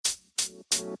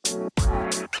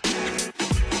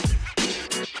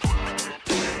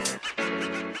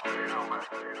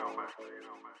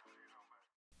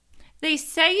They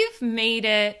say you've made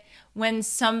it when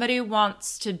somebody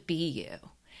wants to be you.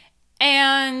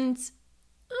 And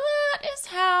that is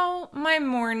how my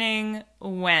morning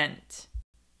went.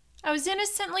 I was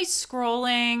innocently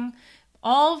scrolling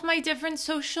all of my different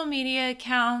social media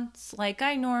accounts like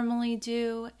I normally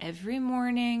do every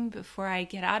morning before I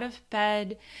get out of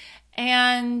bed.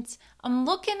 And I'm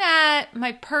looking at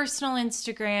my personal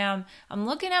Instagram. I'm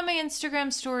looking at my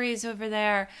Instagram stories over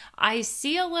there. I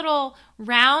see a little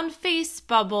round face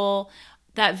bubble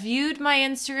that viewed my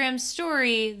Instagram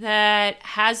story that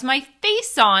has my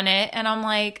face on it. And I'm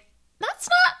like, that's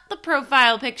not the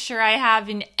profile picture I have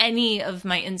in any of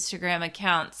my Instagram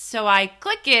accounts. So I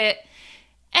click it,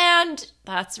 and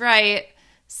that's right.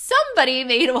 Somebody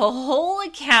made a whole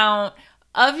account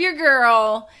of your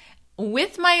girl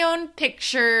with my own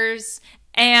pictures,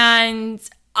 and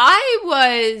I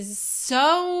was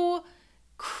so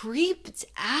creeped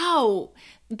out.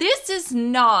 This is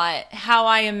not how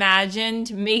I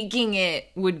imagined making it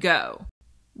would go.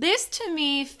 This to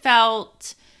me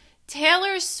felt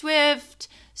Taylor Swift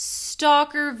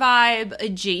stalker vibe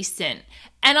adjacent.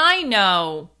 And I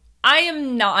know I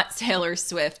am not Taylor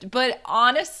Swift, but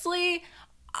honestly,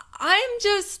 I'm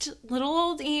just little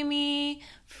old Amy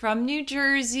from New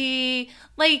Jersey.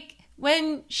 Like,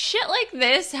 when shit like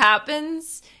this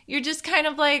happens, you're just kind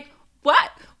of like,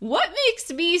 what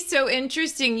makes me so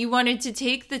interesting? You wanted to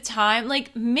take the time,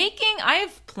 like I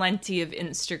have plenty of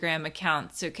Instagram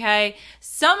accounts, okay?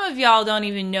 Some of y'all don't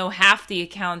even know half the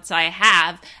accounts I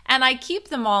have, and I keep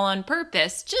them all on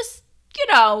purpose, just,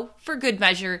 for good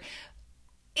measure.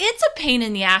 It's a pain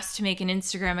in the ass to make an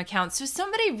Instagram account, so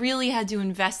somebody really had to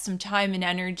invest some time and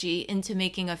energy into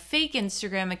making a fake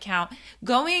Instagram account,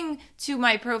 going to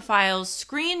my profiles,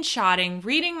 screenshotting,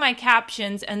 reading my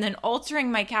captions, and then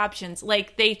altering my captions.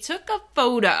 Like, they took a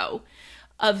photo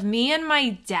of me and my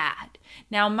dad.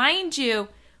 Now, mind you,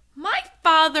 my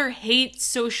father hates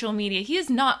social media. He is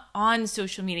not on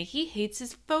social media. He hates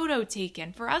his photo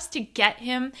taken. For us to get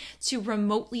him to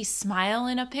remotely smile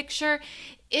in a picture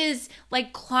is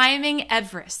like climbing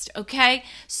Everest, okay?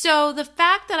 So the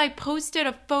fact that I posted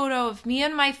a photo of me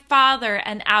and my father,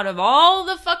 and out of all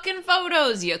the fucking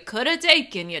photos you could have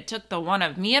taken, you took the one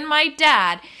of me and my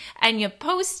dad, and you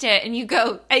post it, and you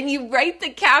go, and you write the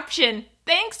caption,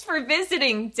 "Thanks for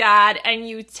visiting, Dad," and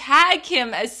you tag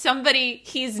him as somebody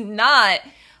he's not.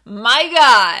 My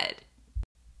God.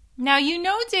 Now, you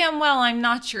know damn well I'm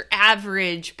not your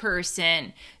average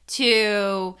person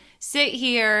to sit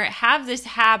here, have this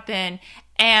happen,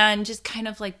 and just kind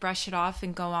of like brush it off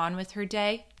and go on with her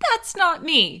day. That's not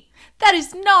me. That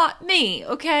is not me,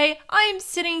 okay? I'm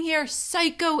sitting here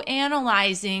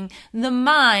psychoanalyzing the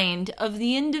mind of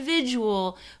the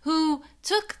individual who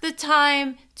took the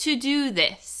time to do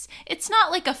this. It's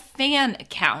not like a fan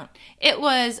account. It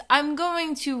was, I'm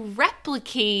going to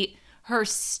replicate her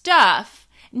stuff,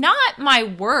 not my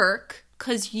work,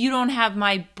 because you don't have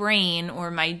my brain or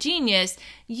my genius.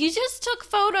 You just took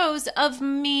photos of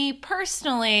me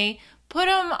personally, put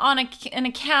them on an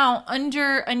account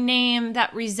under a name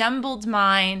that resembled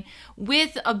mine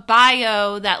with a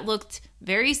bio that looked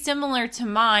very similar to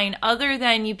mine, other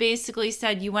than you basically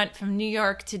said you went from New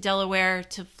York to Delaware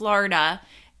to Florida.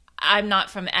 I'm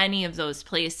not from any of those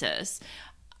places.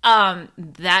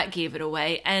 That gave it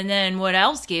away. And then what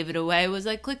else gave it away was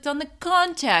I clicked on the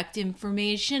contact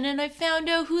information and I found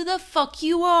out who the fuck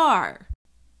you are.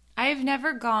 I've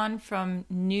never gone from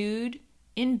nude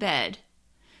in bed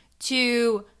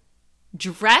to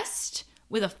dressed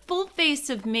with a full face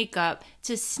of makeup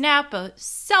to snap a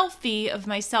selfie of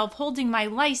myself holding my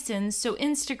license so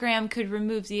Instagram could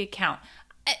remove the account.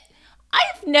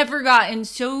 I've never gotten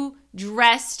so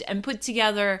dressed and put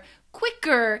together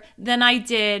quicker than I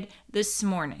did this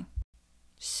morning.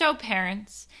 So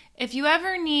parents, if you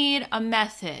ever need a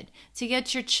method to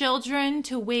get your children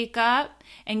to wake up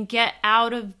and get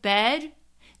out of bed,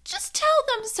 just tell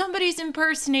them somebody's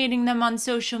impersonating them on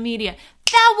social media.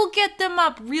 That will get them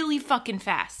up really fucking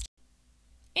fast.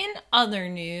 In other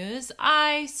news,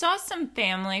 I saw some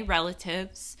family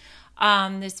relatives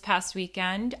this past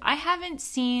weekend. I haven't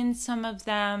seen some of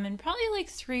them in probably like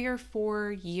 3 or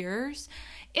 4 years.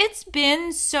 It's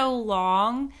been so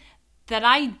long that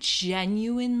I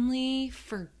genuinely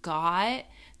forgot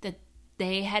that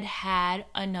they had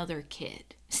another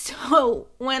kid. So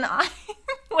when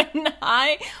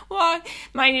I walk,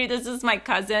 mind you, this is my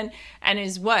cousin and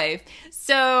his wife.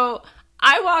 So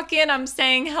I walk in, I'm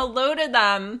saying hello to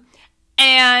them,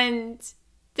 and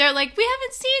They're like, we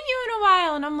haven't seen you in a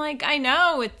while. And I'm like, I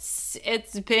know,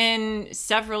 it's been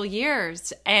several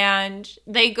years. And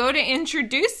they go to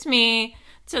introduce me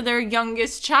to their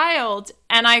youngest child.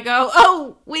 And I go,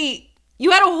 oh, wait,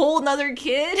 you had a whole nother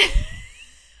kid?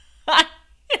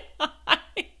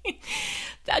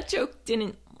 That joke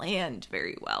didn't land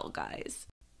very well, guys.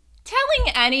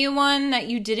 Telling anyone that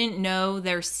you didn't know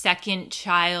their second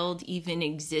child even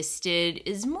existed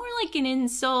is more like an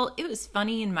insult. It was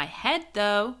funny in my head,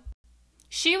 though.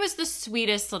 She was the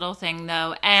sweetest little thing,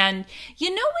 though. And you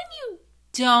know when you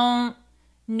don't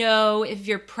know if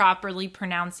you're properly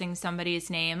pronouncing somebody's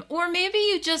name, or maybe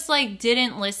you just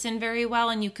didn't listen very well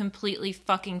and you completely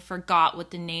fucking forgot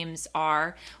what the names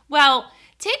are? Well,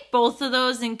 take both of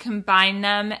those and combine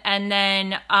them, and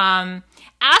then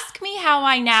ask me how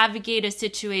I navigate a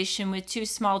situation with two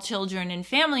small children and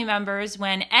family members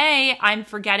when A, I'm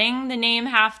forgetting the name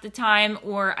half the time,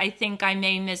 or I think I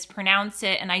may mispronounce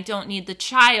it and I don't need the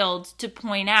child to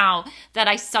point out that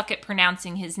I suck at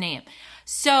pronouncing his name.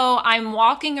 So I'm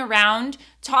walking around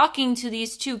talking to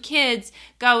these two kids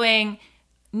going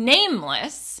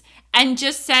nameless and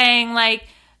just saying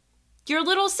your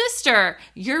little sister,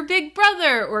 your big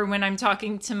brother, or when I'm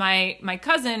talking to my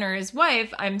cousin or his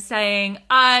wife, I'm saying,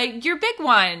 your big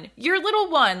one, your little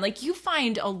one. You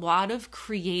find a lot of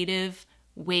creative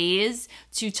ways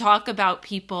to talk about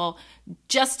people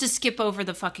just to skip over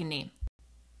the fucking name.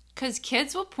 Because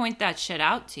kids will point that shit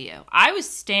out to you. I was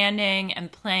standing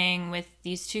and playing with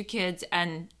these two kids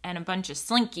and a bunch of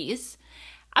slinkies.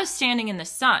 I was standing in the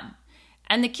sun,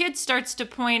 and the kid starts to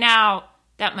point out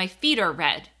that my feet are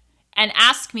red and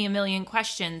ask me a million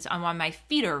questions on why my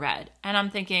feet are red. And I'm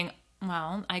thinking,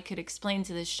 well, I could explain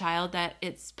to this child that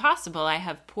it's possible I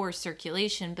have poor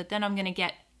circulation, but then I'm going to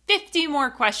get 50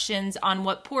 more questions on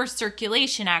what poor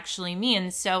circulation actually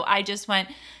means. So I just went,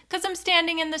 because I'm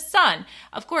standing in the sun.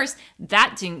 Of course,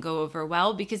 that didn't go over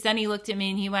well, because then he looked at me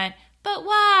and he went, but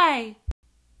why?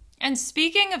 And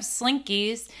speaking of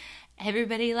slinkies,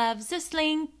 everybody loves a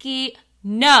slinky.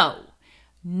 No,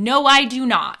 I do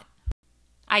not.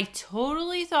 I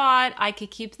totally thought I could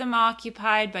keep them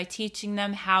occupied by teaching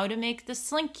them how to make the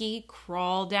slinky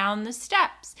crawl down the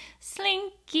steps.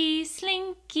 Slinky,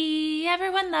 slinky,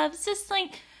 everyone loves a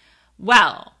slink.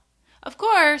 Well, of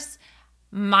course,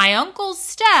 my uncle's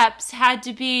steps had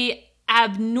to be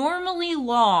abnormally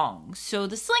long, so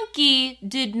the slinky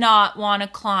did not want to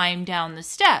climb down the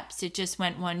steps. It just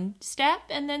went one step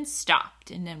and then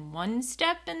stopped, and then one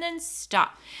step and then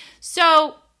stopped.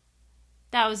 So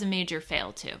that was a major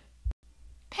fail too.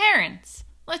 Parents,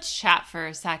 let's chat for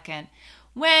a second.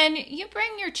 When you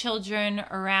bring your children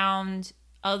around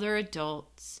other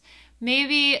adults,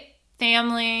 maybe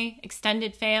family,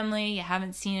 extended family you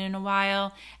haven't seen in a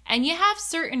while, and you have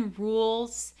certain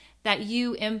rules that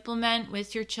you implement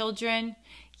with your children,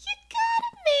 you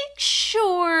gotta make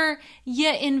sure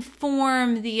you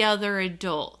inform the other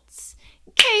adults.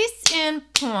 Case in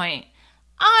point,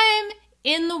 I'm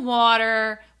in the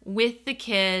water with the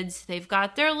kids. They've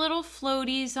got their little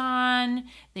floaties on.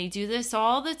 They do this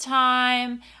all the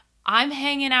time. I'm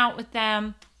hanging out with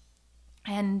them.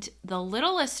 And the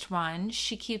littlest one,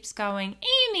 she keeps going,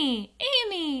 Amy,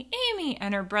 Amy, Amy.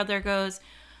 And her brother goes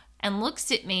and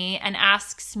looks at me and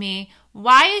asks me,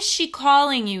 why is she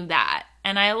calling you that?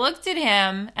 And I looked at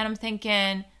him and I'm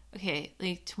thinking, okay,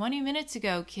 20 minutes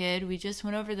ago, kid, we just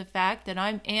went over the fact that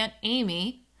I'm Aunt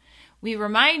Amy. We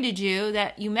reminded you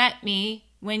that you met me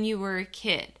when you were a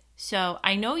kid. So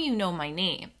I know you know my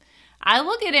name. I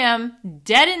look at him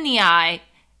dead in the eye,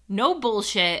 no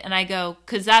bullshit, and I go,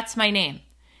 'cause that's my name.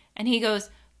 And he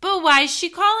goes, but why is she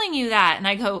calling you that? And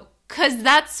I go, 'cause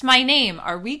that's my name.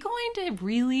 Are we going to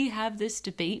really have this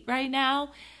debate right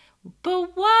now?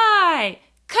 But why?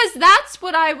 'Cause that's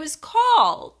what I was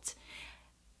called.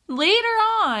 Later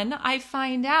on, I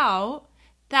find out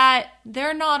that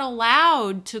they're not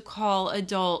allowed to call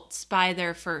adults by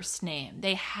their first name.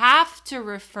 They have to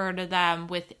refer to them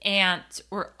with aunt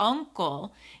or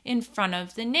uncle in front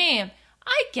of the name.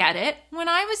 I get it. When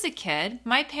I was a kid,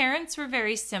 my parents were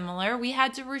very similar. We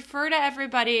had to refer to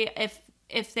everybody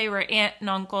if they were aunt and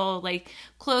uncle.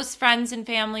 Close friends and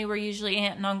family were usually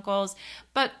aunt and uncles.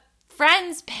 But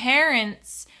friends'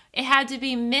 parents, it had to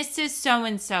be Mrs.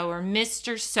 So-and-so or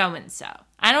Mr. So-and-so.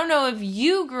 I don't know if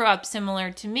you grew up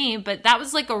similar to me, but that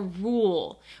was a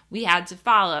rule we had to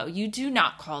follow. You do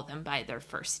not call them by their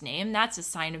first name. That's a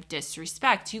sign of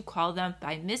disrespect. You call them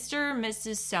by Mr. or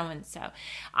Mrs. So-and-so.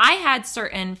 I had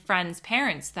certain friends'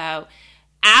 parents, though,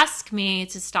 ask me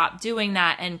to stop doing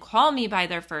that and call me by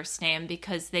their first name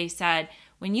because they said,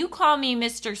 when you call me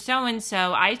Mr.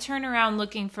 So-and-so, I turn around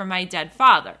looking for my dead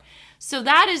father. So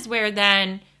that is where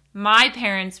then my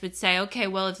parents would say, okay,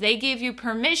 well, if they gave you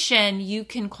permission, you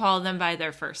can call them by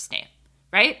their first name,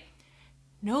 right?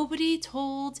 Nobody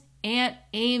told Aunt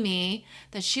Amy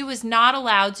that she was not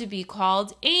allowed to be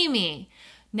called Amy.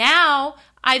 Now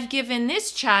I've given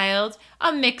this child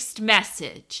a mixed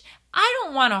message. I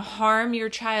don't want to harm your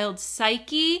child's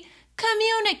psyche.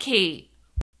 Communicate.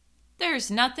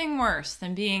 There's nothing worse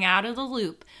than being out of the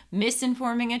loop,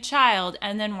 misinforming a child,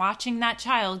 and then watching that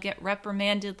child get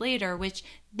reprimanded later, which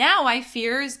now I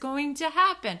fear is going to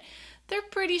happen. They're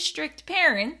pretty strict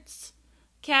parents,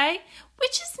 okay?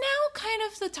 Which is now kind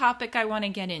of the topic I want to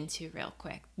get into real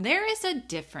quick. There is a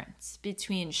difference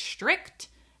between strict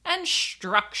and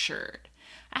structured.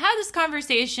 I had this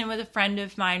conversation with a friend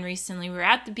of mine recently. We were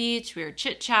at the beach, we were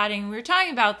chit-chatting, we were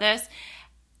talking about this.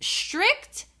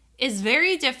 Strict is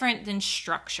very different than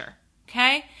structure,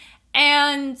 okay?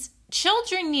 And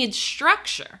children need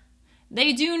structure.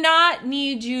 They do not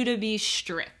need you to be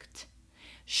strict.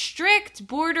 Strict,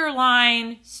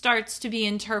 borderline, starts to be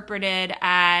interpreted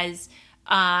as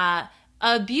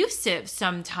abusive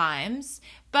sometimes.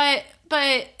 But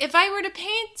if I were to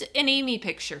paint an Amy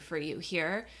picture for you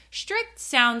here, strict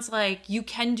sounds like you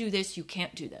can do this, you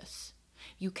can't do this.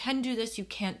 You can do this, you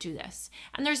can't do this.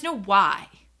 And there's no why.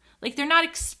 Like, they're not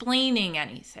explaining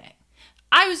anything.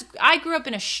 I grew up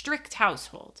in a strict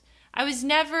household. I was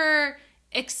never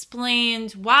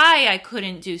explained why I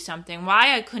couldn't do something,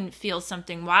 why I couldn't feel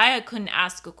something, why I couldn't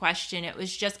ask a question. It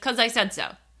was just because I said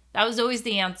so. That was always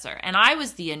the answer. And I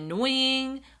was the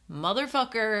annoying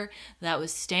motherfucker that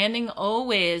was standing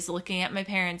always looking at my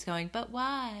parents going, but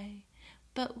why?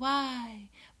 But why?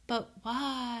 But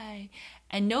why?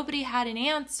 And nobody had an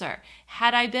answer.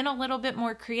 Had I been a little bit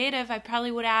more creative, I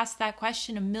probably would have asked that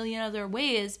question a million other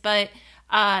ways, but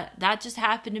that just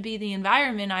happened to be the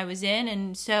environment I was in.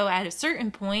 And so at a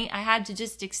certain point, I had to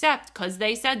just accept because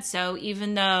they said so,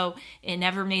 even though it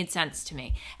never made sense to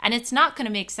me. And it's not going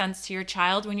to make sense to your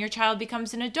child when your child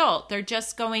becomes an adult. They're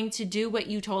just going to do what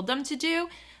you told them to do,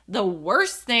 the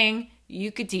worst thing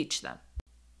you could teach them.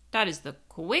 That is the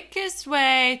quickest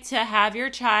way to have your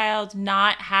child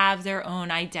not have their own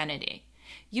identity.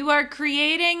 You are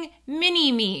creating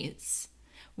mini-me's.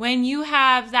 When you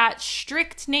have that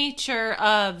strict nature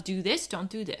of do this, don't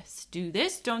do this, do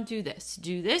this, don't do this,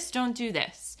 do this, don't do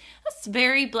this. That's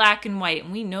very black and white,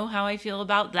 and we know how I feel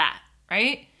about that,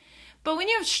 right? But when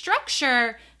you have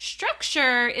structure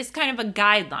is kind of a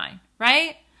guideline,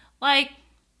 right? Like,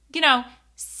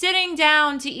 sitting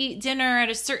down to eat dinner at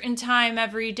a certain time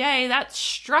every day, that's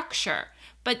structure.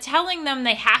 But telling them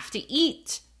they have to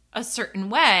eat a certain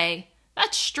way,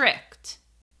 that's strict.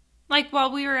 Like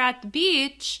while we were at the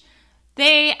beach,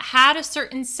 they had a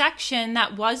certain section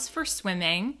that was for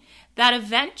swimming that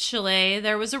eventually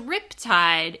there was a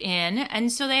riptide in.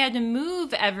 And so they had to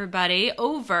move everybody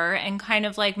over and kind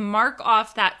of like mark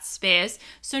off that space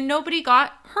so nobody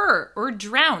got hurt or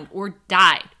drowned or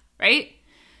died, right?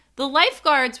 The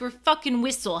lifeguards were fucking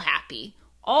whistle happy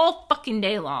all fucking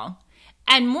day long.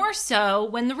 And more so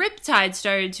when the riptide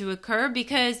started to occur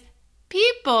because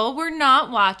people were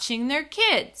not watching their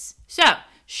kids. So,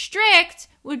 strict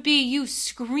would be you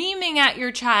screaming at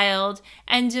your child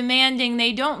and demanding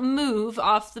they don't move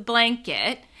off the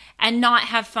blanket and not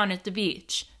have fun at the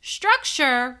beach.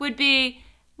 Structure would be,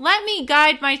 let me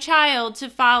guide my child to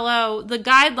follow the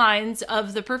guidelines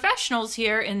of the professionals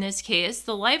here, in this case,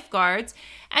 the lifeguards,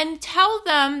 and tell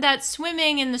them that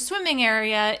swimming in the swimming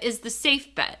area is the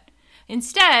safe bet.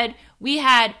 Instead, we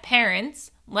had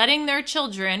parents letting their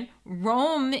children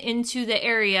roam into the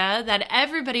area that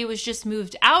everybody was just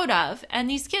moved out of, and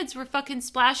these kids were fucking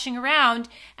splashing around,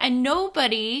 and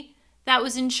nobody that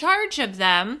was in charge of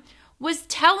them was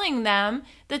telling them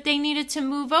that they needed to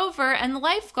move over, and the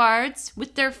lifeguards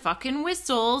with their fucking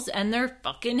whistles and their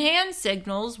fucking hand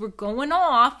signals were going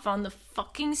off on the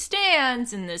fucking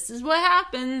stands, and this is what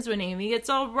happens when Amy gets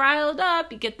all riled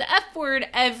up. You get the F word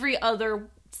every other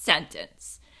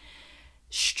sentence.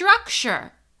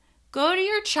 Structure. Go to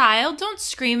your child, don't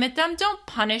scream at them, don't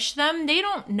punish them. They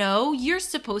don't know. You're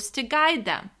supposed to guide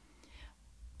them.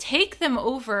 Take them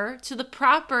over to the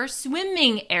proper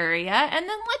swimming area and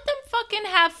then let them fucking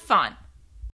have fun.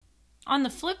 On the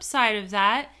flip side of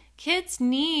that, kids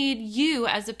need you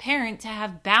as a parent to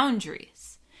have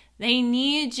boundaries. They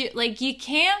need you, like you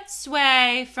can't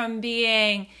sway from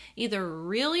being either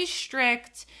really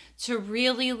strict to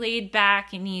really laid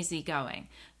back and easygoing.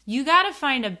 You got to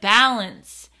find a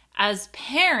balance as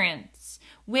parents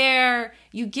where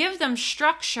you give them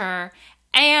structure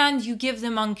and you give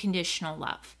them unconditional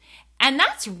love. And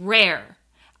that's rare.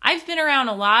 I've been around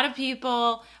a lot of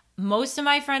people. Most of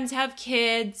my friends have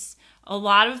kids. A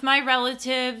lot of my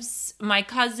relatives, my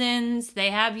cousins, they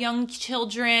have young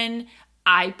children.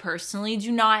 I personally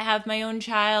do not have my own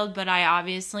child, but I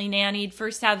obviously nannied for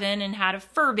 7 and had a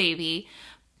fur baby.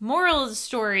 Moral of the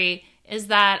story is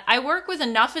that I work with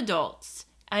enough adults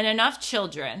and enough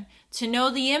children to know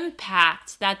the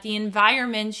impact that the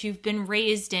environment you've been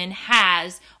raised in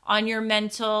has on your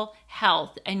mental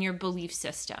health and your belief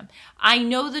system. I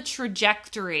know the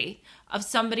trajectory of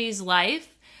somebody's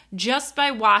life just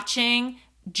by watching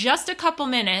just a couple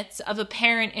minutes of a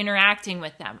parent interacting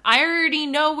with them. I already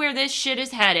know where this shit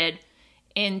is headed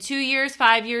in 2 years,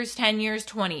 5 years, 10 years,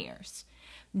 20 years.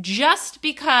 Just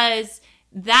because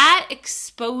that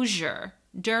exposure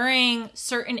during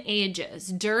certain ages,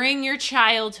 during your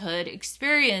childhood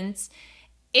experience,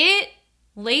 it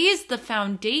lays the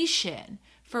foundation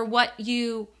for what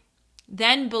you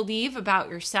then believe about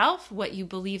yourself, what you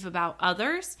believe about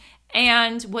others,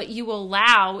 and what you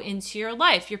allow into your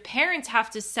life. Your parents have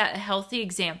to set a healthy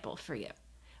example for you.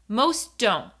 Most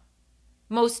don't.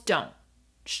 Most don't.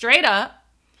 Straight up.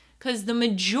 Because the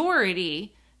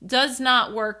majority does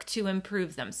not work to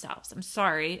improve themselves. I'm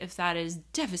sorry if that is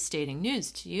devastating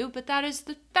news to you, but that is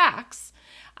the facts.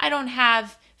 I don't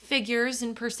have figures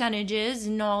and percentages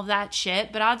and all that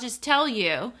shit, but I'll just tell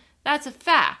you that's a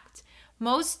fact.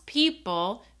 Most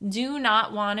people do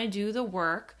not want to do the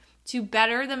work to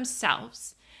better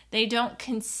themselves. They don't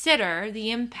consider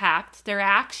the impact their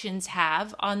actions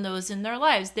have on those in their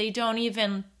lives. They don't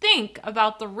even think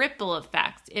about the ripple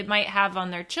effect it might have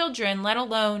on their children, let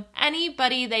alone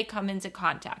anybody they come into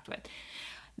contact with.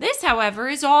 This, however,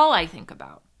 is all I think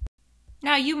about.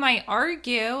 Now, you might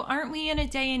argue, aren't we in a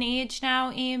day and age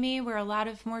now, Amy, where a lot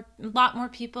more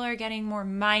people are getting more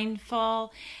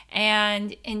mindful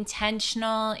and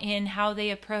intentional in how they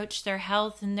approach their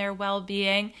health and their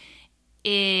well-being?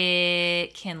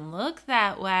 It can look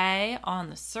that way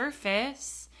on the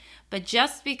surface, but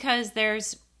just because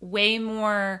there's way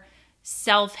more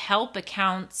self-help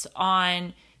accounts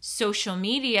on social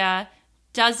media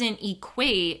doesn't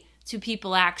equate to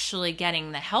people actually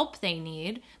getting the help they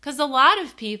need, because a lot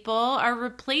of people are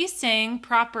replacing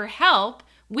proper help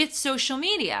with social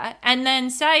media and then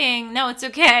saying, no, it's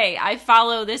okay. I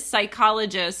follow this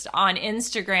psychologist on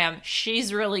Instagram.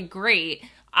 She's really great.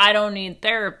 I don't need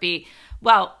therapy.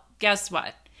 Well, guess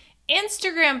what?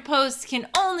 Instagram posts can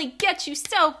only get you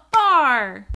so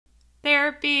far.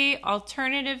 Therapy,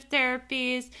 alternative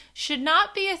therapies should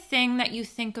not be a thing that you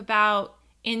think about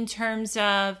in terms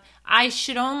of, I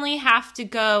should only have to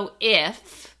go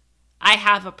if I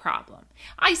have a problem.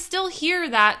 I still hear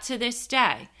that to this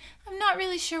day. I'm not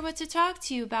really sure what to talk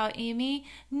to you about, Amy.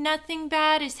 Nothing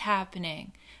bad is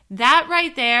happening. That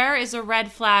right there is a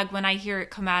red flag when I hear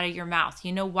it come out of your mouth.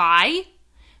 You know why?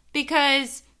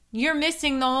 Because you're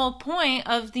missing the whole point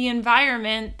of the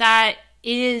environment that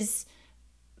is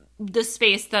the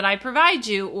space that I provide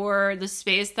you, or the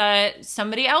space that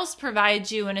somebody else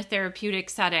provides you in a therapeutic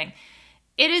setting.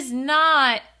 It is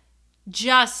not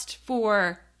just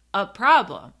for a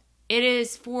problem. It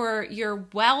is for your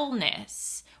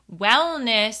wellness.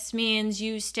 Wellness means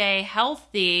you stay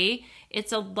healthy.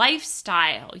 It's a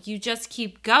lifestyle. You just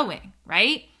keep going,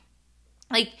 right?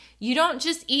 Like, you don't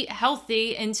just eat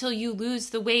healthy until you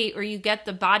lose the weight or you get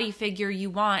the body figure you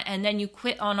want, and then you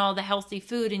quit on all the healthy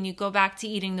food and you go back to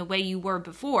eating the way you were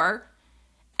before.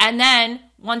 And then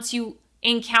once you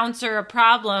encounter a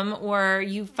problem or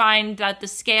you find that the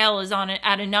scale is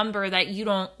at a number that you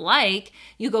don't like,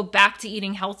 you go back to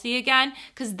eating healthy again,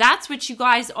 because that's what you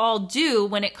guys all do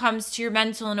when it comes to your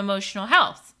mental and emotional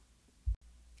health.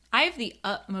 I have the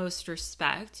utmost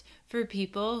respect for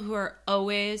people who are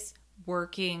always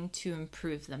working to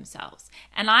improve themselves.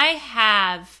 And I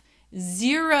have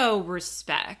zero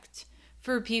respect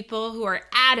for people who are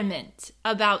adamant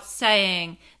about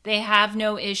saying they have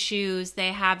no issues,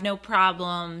 they have no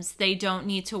problems, they don't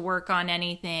need to work on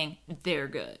anything, they're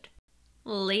good.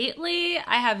 Lately,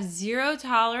 I have zero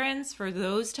tolerance for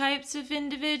those types of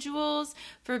individuals,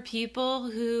 for people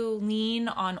who lean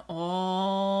on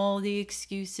all the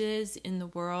excuses in the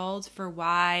world for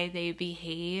why they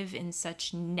behave in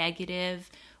such negative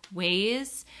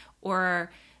ways,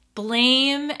 or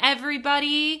blame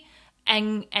everybody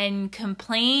and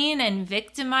complain and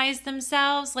victimize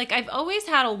themselves. Like, I've always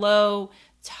had a low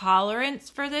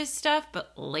tolerance for this stuff,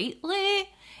 but lately,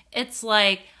 it's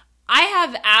like, I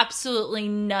have absolutely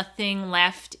nothing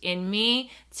left in me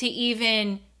to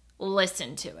even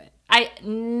listen to it.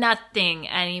 Nothing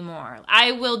anymore.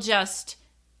 I will just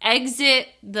exit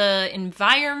the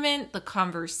environment, the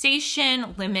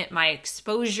conversation, limit my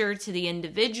exposure to the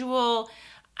individual.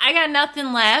 I got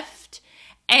nothing left.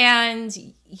 And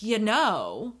you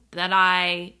know that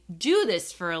I do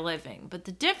this for a living. But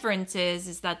the difference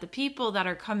is that the people that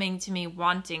are coming to me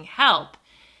wanting help,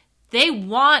 they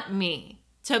want me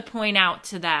to point out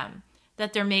to them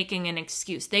that they're making an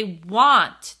excuse. They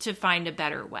want to find a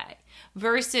better way.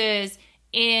 Versus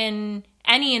in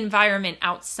any environment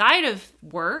outside of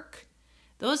work,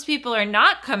 those people are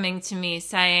not coming to me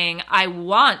saying, I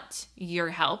want your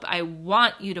help. I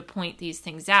want you to point these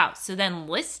things out. So then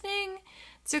listening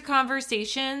to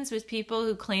conversations with people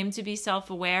who claim to be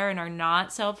self-aware and are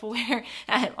not self-aware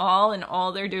at all, and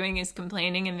all they're doing is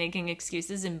complaining and making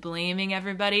excuses and blaming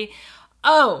everybody.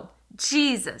 Oh,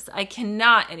 Jesus, I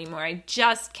cannot anymore. I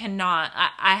just cannot.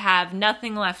 I have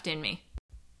nothing left in me.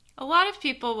 A lot of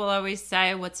people will always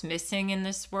say what's missing in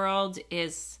this world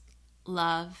is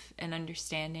love and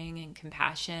understanding and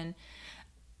compassion.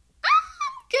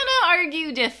 I'm gonna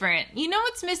argue different. You know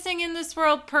what's missing in this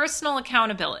world? Personal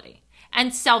accountability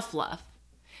and self-love.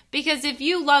 Because if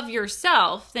you love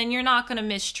yourself, then you're not going to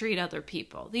mistreat other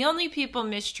people. The only people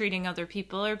mistreating other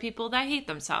people are people that hate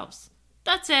themselves.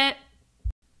 That's it.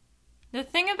 The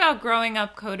thing about growing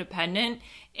up codependent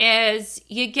is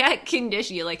you get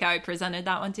conditioned, you like how I presented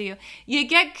that one to you? You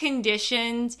get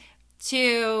conditioned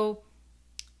to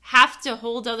have to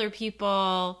hold other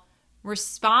people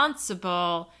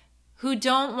responsible who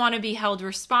don't want to be held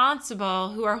responsible,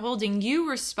 who are holding you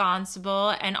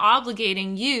responsible and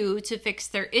obligating you to fix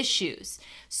their issues.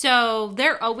 So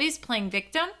they're always playing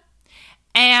victim.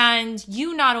 And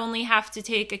you not only have to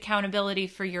take accountability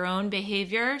for your own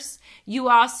behaviors, you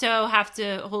also have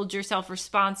to hold yourself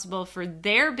responsible for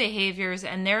their behaviors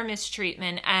and their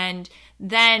mistreatment, and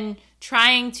then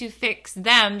trying to fix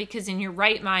them, because in your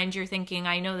right mind, you're thinking,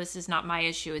 I know this is not my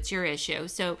issue, it's your issue.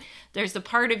 So there's a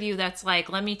part of you that's like,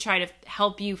 let me try to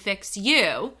help you fix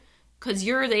you because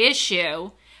you're the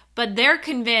issue, but they're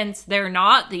convinced they're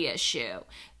not the issue.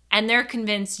 And they're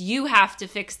convinced you have to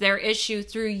fix their issue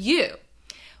through you.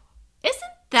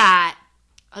 Isn't that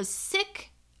a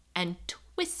sick and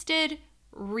twisted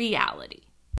reality?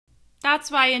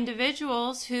 That's why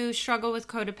individuals who struggle with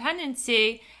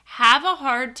codependency have a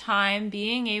hard time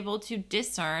being able to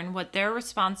discern what their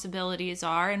responsibilities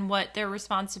are and what their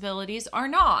responsibilities are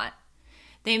not.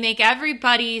 They make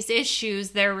everybody's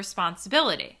issues their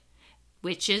responsibility,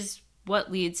 which is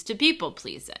what leads to people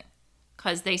pleasing.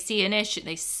 Because they see an issue,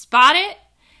 they spot it,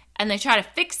 and they try to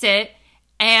fix it,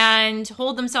 and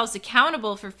hold themselves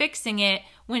accountable for fixing it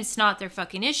when it's not their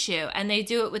fucking issue. And they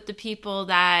do it with the people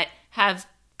that have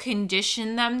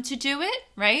conditioned them to do it,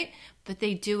 right? But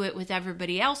they do it with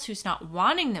everybody else who's not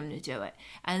wanting them to do it.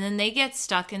 And then they get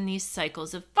stuck in these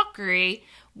cycles of fuckery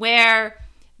where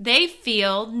they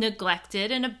feel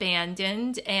neglected and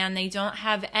abandoned, and they don't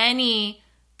have any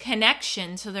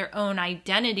connection to their own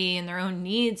identity and their own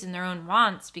needs and their own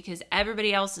wants, because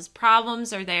everybody else's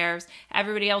problems are theirs,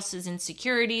 everybody else's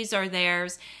insecurities are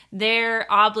theirs.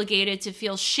 They're obligated to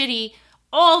feel shitty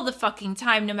all the fucking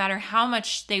time, no matter how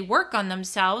much they work on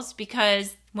themselves,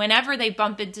 because whenever they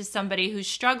bump into somebody who's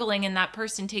struggling and that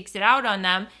person takes it out on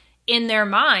them, in their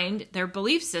mind, their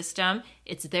belief system,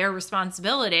 it's their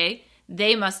responsibility.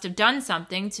 They must have done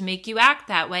something to make you act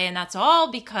that way, and that's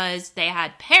all because they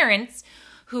had parents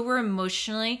who were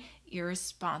emotionally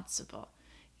irresponsible.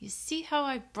 You see how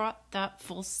I brought that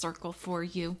full circle for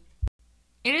you?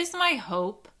 It is my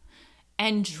hope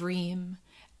and dream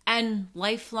and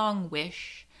lifelong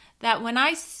wish that when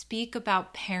I speak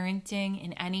about parenting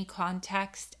in any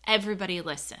context, everybody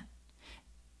listen.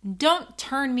 Don't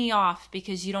turn me off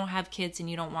because you don't have kids and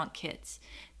you don't want kids,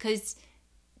 because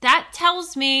that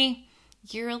tells me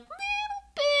you're a little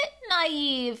bit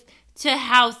naive to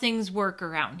how things work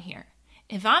around here.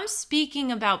 If I'm speaking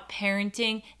about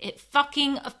parenting, it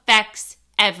fucking affects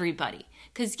everybody.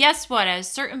 Because guess what? At a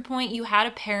certain point, you had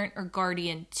a parent or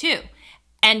guardian too.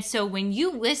 And so when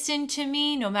you listen to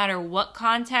me, no matter what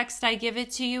context I give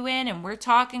it to you in, and we're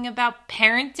talking about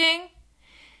parenting,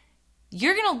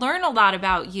 you're going to learn a lot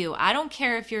about you. I don't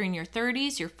care if you're in your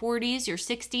 30s, your 40s, your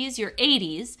 60s, your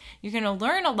 80s. You're going to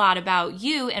learn a lot about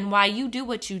you and why you do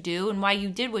what you do and why you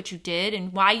did what you did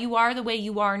and why you are the way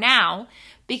you are now,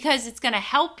 because it's going to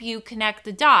help you connect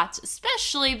the dots,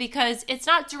 especially because it's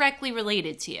not directly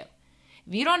related to you.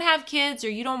 If you don't have kids or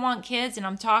you don't want kids, and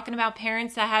I'm talking about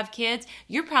parents that have kids,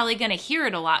 you're probably going to hear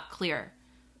it a lot clearer.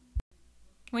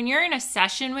 When you're in a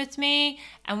session with me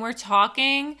and we're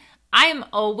talking, I am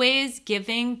always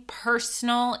giving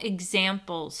personal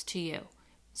examples to you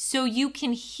so you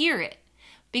can hear it,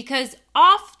 because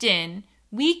often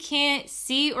we can't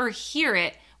see or hear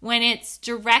it when it's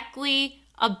directly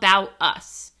about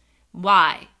us.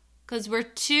 Why? Because we're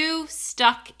too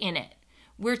stuck in it.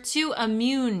 We're too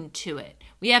immune to it.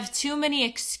 We have too many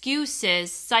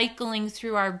excuses cycling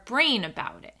through our brain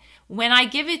about it. When I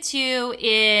give it to you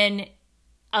in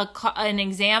an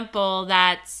example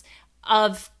that's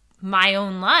of my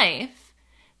own life,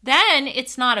 then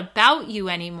it's not about you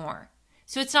anymore.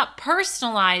 So it's not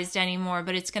personalized anymore,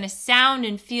 but it's going to sound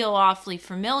and feel awfully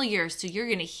familiar. So you're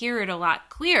going to hear it a lot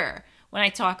clearer when I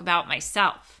talk about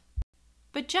myself.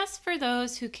 But just for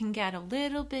those who can get a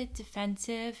little bit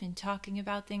defensive in talking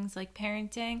about things like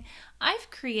parenting,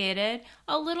 I've created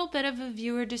a little bit of a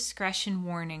viewer discretion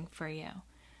warning for you.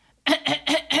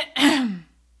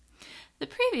 The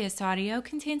previous audio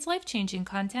contains life-changing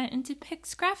content and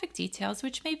depicts graphic details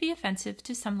which may be offensive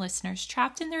to some listeners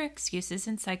trapped in their excuses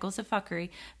and cycles of fuckery.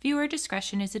 Viewer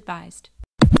discretion is advised.